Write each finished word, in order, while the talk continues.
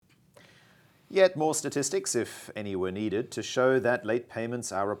Yet more statistics, if any were needed, to show that late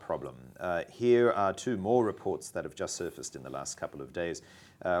payments are a problem. Here are two more reports that have just surfaced in the last couple of days.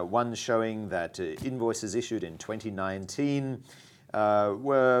 One showing that invoices issued in 2019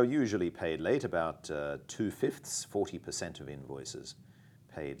 were usually paid late, about 2/5, 40% of invoices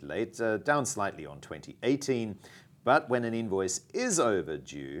paid late, down slightly on 2018. But when an invoice is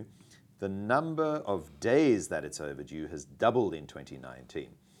overdue, the number of days that it's overdue has doubled in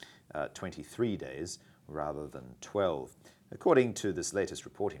 2019. 23 days rather than 12. According to this latest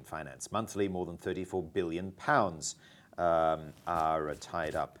report in Finance Monthly, more than £34 billion are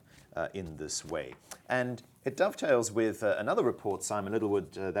tied up in this way. And it dovetails with another report, Simon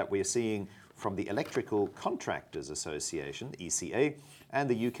Littlewood, that we're seeing from the Electrical Contractors Association, ECA, and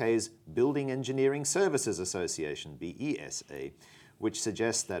the UK's Building Engineering Services Association, BESA, which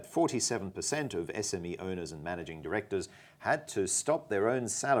suggests that 47% of SME owners and managing directors had to stop their own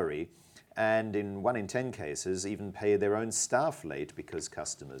salary and in 1 in 10 cases even pay their own staff late because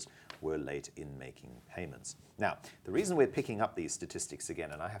customers were late in making payments. Now, the reason we're picking up these statistics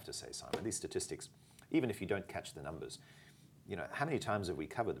again, and I have to say, Simon, these statistics, even if you don't catch the numbers, how many times have we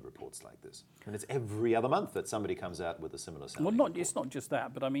covered the reports like this? And it's every other month that somebody comes out with a similar sounding report. It's not just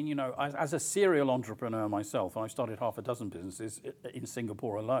that, but I mean, as a serial entrepreneur myself, and I started half a dozen businesses in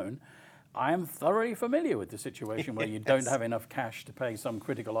Singapore alone, I am thoroughly familiar with the situation where you don't have enough cash to pay some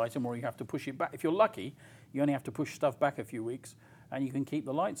critical item, or you have to push it back. If you're lucky, you only have to push stuff back a few weeks and you can keep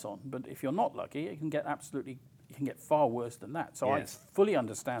the lights on. But if you're not lucky, it can get far worse than that. So I fully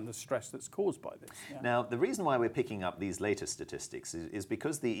understand the stress that's caused by this. Yeah. Now, the reason why we're picking up these latest statistics is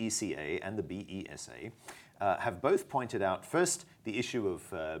because the ECA and the BESA have both pointed out, first, the issue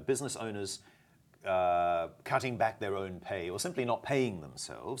of business owners cutting back their own pay or simply not paying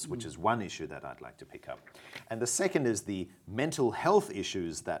themselves, which is one issue that I'd like to pick up. And the second is the mental health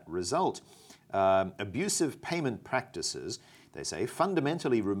issues that result. Abusive payment practices, they say,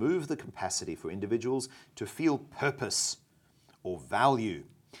 fundamentally remove the capacity for individuals to feel purpose or value,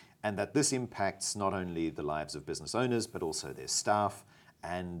 and that this impacts not only the lives of business owners, but also their staff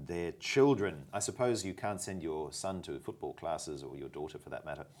and their children. I suppose you can't send your son to football classes, or your daughter for that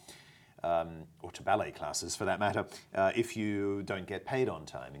matter, or to ballet classes for that matter, if you don't get paid on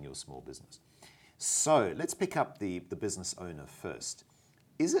time in your small business. So let's pick up the business owner first.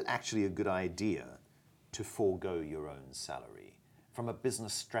 Is it actually a good idea to forego your own salary from a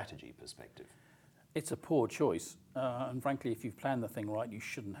business strategy perspective? It's a poor choice. And frankly, if you've planned the thing right, you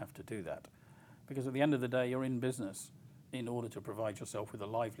shouldn't have to do that. Because at the end of the day, you're in business in order to provide yourself with a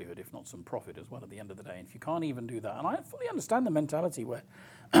livelihood, if not some profit as well at the end of the day. And if you can't even do that, and I fully understand the mentality where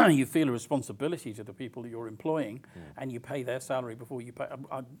you feel a responsibility to the people that you're employing and you pay their salary before you pay.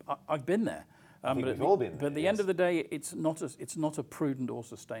 I've been there. I think we've all been there. But at the end of the day, it's not a prudent or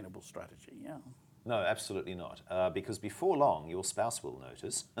sustainable strategy. Yeah. No, absolutely not. Because before long, your spouse will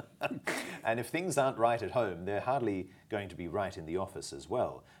notice. And if things aren't right at home, they're hardly going to be right in the office as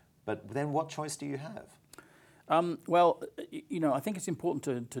well. But then what choice do you have? I think it's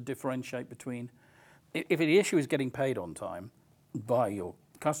important to differentiate between, if the issue is getting paid on time by your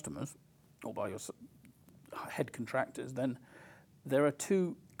customers or by your head contractors, then there are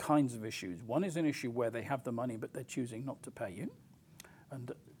two kinds of issues. One is an issue where they have the money but they're choosing not to pay you.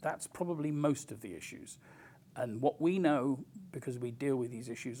 And that's probably most of the issues. And what we know, because we deal with these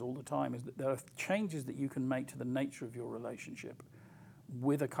issues all the time, is that there are changes that you can make to the nature of your relationship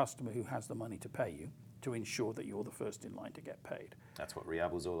with a customer who has the money to pay you to ensure that you're the first in line to get paid. That's what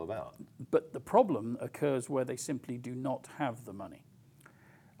Riyadh was all about. But the problem occurs where they simply do not have the money.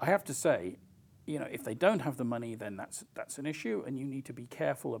 I have to say, if they don't have the money, then that's an issue, and you need to be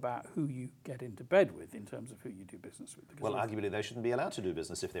careful about who you get into bed with in terms of who you do business with. Well, arguably they shouldn't be allowed to do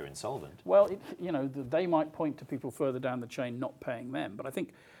business if they're insolvent. Well, they might point to people further down the chain not paying them, but I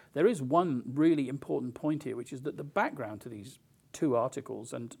think there is one really important point here, which is that the background to these two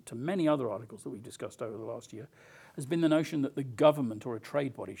articles and to many other articles that we've discussed over the last year has been the notion that the government or a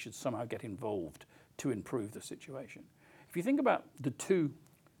trade body should somehow get involved to improve the situation. If you think about the two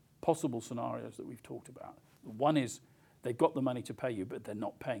possible scenarios that we've talked about, one is they've got the money to pay you, but they're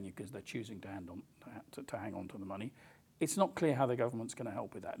not paying you because they're choosing to hang on to the money. It's not clear how the government's going to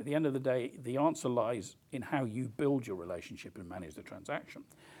help with that. At the end of the day, the answer lies in how you build your relationship and manage the transaction.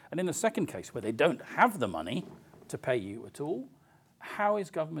 And in the second case, where they don't have the money to pay you at all, how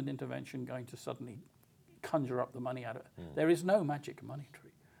is government intervention going to suddenly conjure up the money out of it? There is no magic money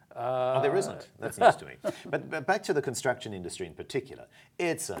tree. There isn't. That's news to me. But back to the construction industry in particular,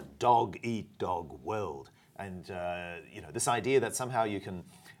 it's a dog-eat-dog world. And this idea that somehow you can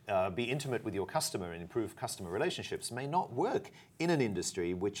be intimate with your customer and improve customer relationships may not work in an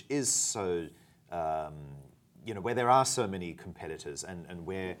industry which is so, where there are so many competitors and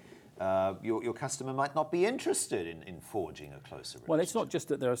where your customer might not be interested in forging a closer relationship. Well, it's not just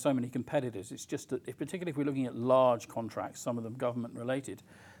that there are so many competitors, it's just that, particularly if we're looking at large contracts, some of them government related,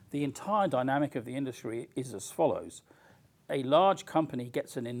 the entire dynamic of the industry is as follows. A large company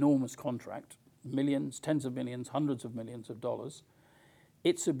gets an enormous contract, millions, tens of millions, hundreds of millions of dollars.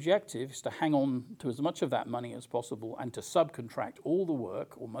 Its objective is to hang on to as much of that money as possible and to subcontract all the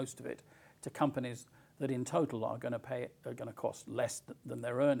work, or most of it, to companies that in total are going to cost less than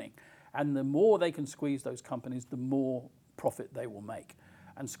they're earning. And the more they can squeeze those companies, the more profit they will make.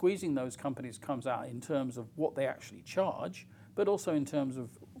 And squeezing those companies comes out in terms of what they actually charge, but also in terms of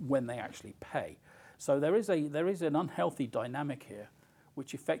when they actually pay. So there is an unhealthy dynamic here,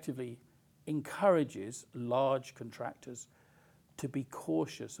 which effectively encourages large contractors to be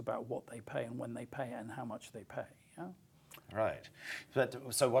cautious about what they pay and when they pay and how much they pay. Yeah? Right.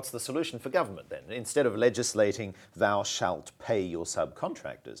 So what's the solution for government then? Instead of legislating, thou shalt pay your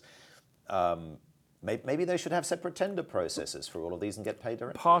subcontractors, maybe they should have separate tender processes for all of these and get paid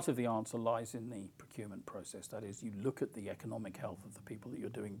directly. Part of the answer lies in the procurement process. That is, you look at the economic health of the people that you're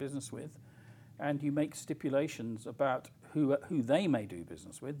doing business with, and you make stipulations about who they may do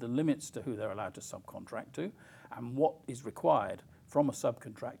business with, the limits to who they're allowed to subcontract to, and what is required from a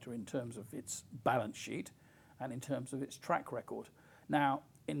subcontractor in terms of its balance sheet and in terms of its track record. Now,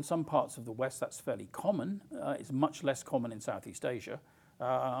 in some parts of the West, that's fairly common. It's much less common in Southeast Asia,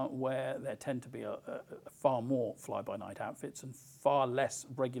 where there tend to be a far more fly-by-night outfits and far less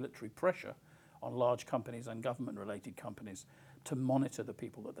regulatory pressure on large companies and government-related companies to monitor the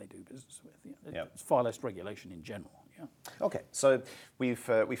people that they do business with. It's far less regulation in general. Yeah. Okay, so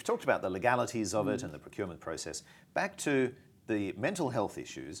we've talked about the legalities of it and the procurement process. Back to the mental health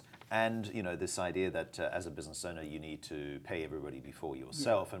issues and this idea that as a business owner you need to pay everybody before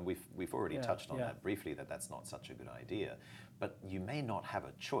yourself, and we've already touched on that briefly, that's not such a good idea, but you may not have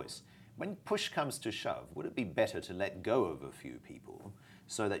a choice. When push comes to shove, would it be better to let go of a few people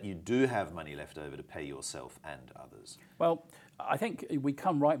so that you do have money left over to pay yourself and others? Well, I think we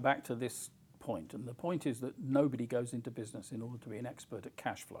come right back to this point, and the point is that nobody goes into business in order to be an expert at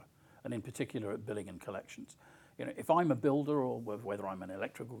cash flow, and in particular at billing and collections. If I'm a builder, or whether I'm an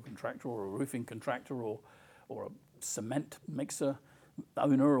electrical contractor or a roofing contractor or a cement mixer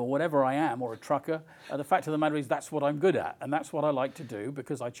owner or whatever I am, or a trucker, the fact of the matter is that's what I'm good at, and that's what I like to do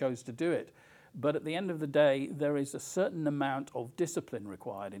because I chose to do it. But at the end of the day, there is a certain amount of discipline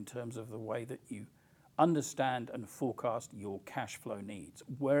required in terms of the way that you understand and forecast your cash flow needs,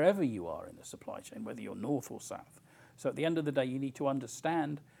 wherever you are in the supply chain, whether you're north or south. So at the end of the day, you need to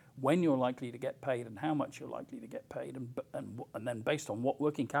understand when you're likely to get paid and how much you're likely to get paid, and then based on what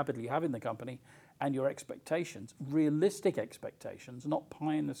working capital you have in the company and your expectations, realistic expectations, not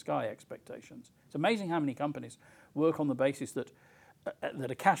pie-in-the-sky expectations. It's amazing how many companies work on the basis that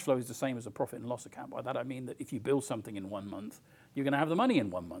a cash flow is the same as a profit and loss account. By that I mean that if you build something in 1 month, you're going to have the money in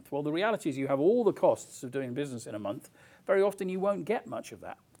 1 month. Well, the reality is you have all the costs of doing business in a month. Very often you won't get much of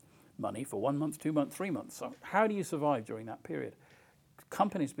that money for 1 month, 2 months, 3 months. So how do you survive during that period?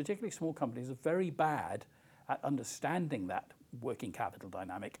 Companies, particularly small companies, are very bad at understanding that working capital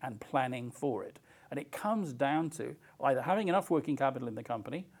dynamic and planning for it. And it comes down to either having enough working capital in the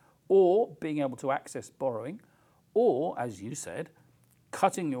company, or being able to access borrowing, or, as you said,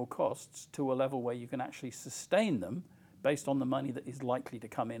 cutting your costs to a level where you can actually sustain them based on the money that is likely to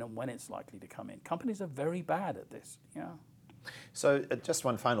come in and when it's likely to come in. Companies are very bad at this. Yeah. So just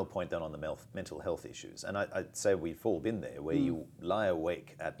one final point then on the mental health issues, and I'd say we've all been there, where you lie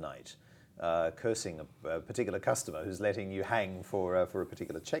awake at night cursing a particular customer who's letting you hang for a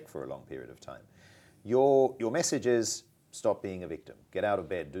particular check for a long period of time. Your message is stop being a victim, get out of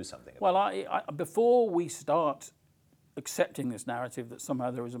bed, do something about it. Well, before we start accepting this narrative that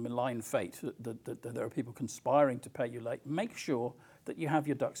somehow there is a malign fate, that there are people conspiring to pay you late, make sure that you have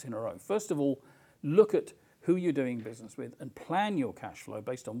your ducks in a row. First of all, look at who you're doing business with and plan your cash flow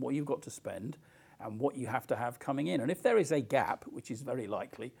based on what you've got to spend and what you have to have coming in. And if there is a gap, which is very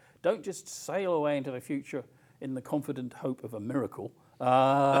likely, don't just sail away into the future in the confident hope of a miracle.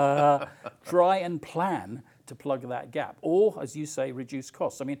 Try and plan to plug that gap, or, as you say, reduce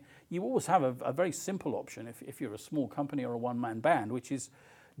costs. I mean, you always have a very simple option if you're a small company or a one-man band, which is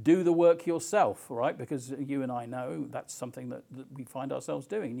do the work yourself, right? Because you and I know that's something that we find ourselves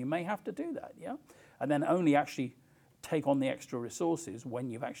doing. You may have to do that, yeah? And then only actually take on the extra resources when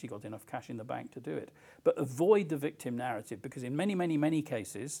you've actually got enough cash in the bank to do it. But avoid the victim narrative, because in many, many, many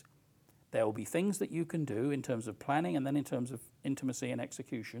cases, There will be things that you can do in terms of planning and then in terms of intimacy and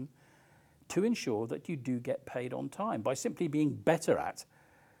execution to ensure that you do get paid on time by simply being better at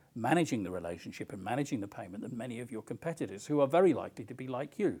managing the relationship and managing the payment than many of your competitors, who are very likely to be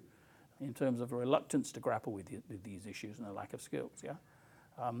like you in terms of a reluctance to grapple with these issues and a lack of skills. Yeah,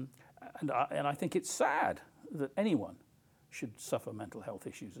 and I think it's sad that anyone should suffer mental health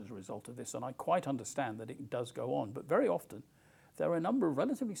issues as a result of this, and I quite understand that it does go on, but very often there are a number of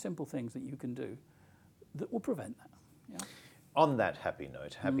relatively simple things that you can do that will prevent that. Yeah? On that happy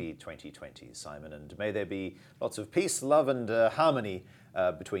note, happy 2020, Simon, and may there be lots of peace, love, and harmony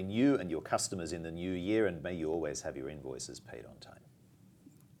between you and your customers in the new year, and may you always have your invoices paid on time.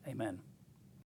 Amen.